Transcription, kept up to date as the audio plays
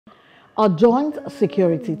A joint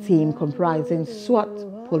security team comprising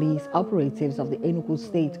SWAT Police Operatives of the Enugu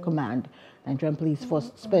State Command, Nigerian Police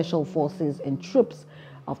Special Forces and troops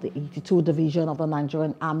of the 82 Division of the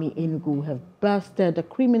Nigerian Army Enugu have busted the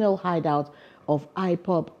criminal hideout of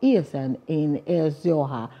IPOB ESN in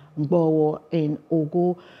Ezioha Mgbowo in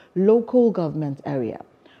Awgu Local Government Area,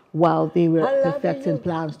 while they were perfecting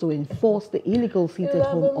plans to enforce the illegal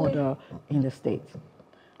seated-home order in the state.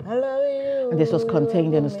 And this was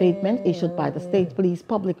contained in a statement issued by the State Police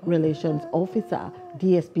Public Relations Officer,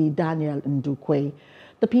 DSP Daniel Ndukwe.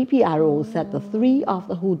 The PPRO said the three of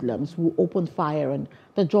the hoodlums who opened fire on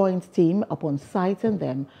the joint team upon sighting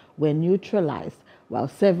them were neutralized, while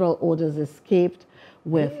several others escaped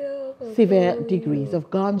with severe degrees of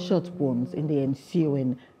gunshot wounds in the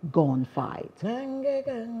ensuing gunfight.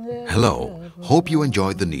 Hello, hope you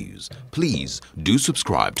enjoyed the news. Please do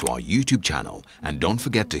subscribe to our YouTube channel and don't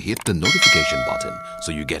forget to hit the notification button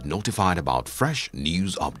so you get notified about fresh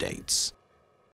news updates.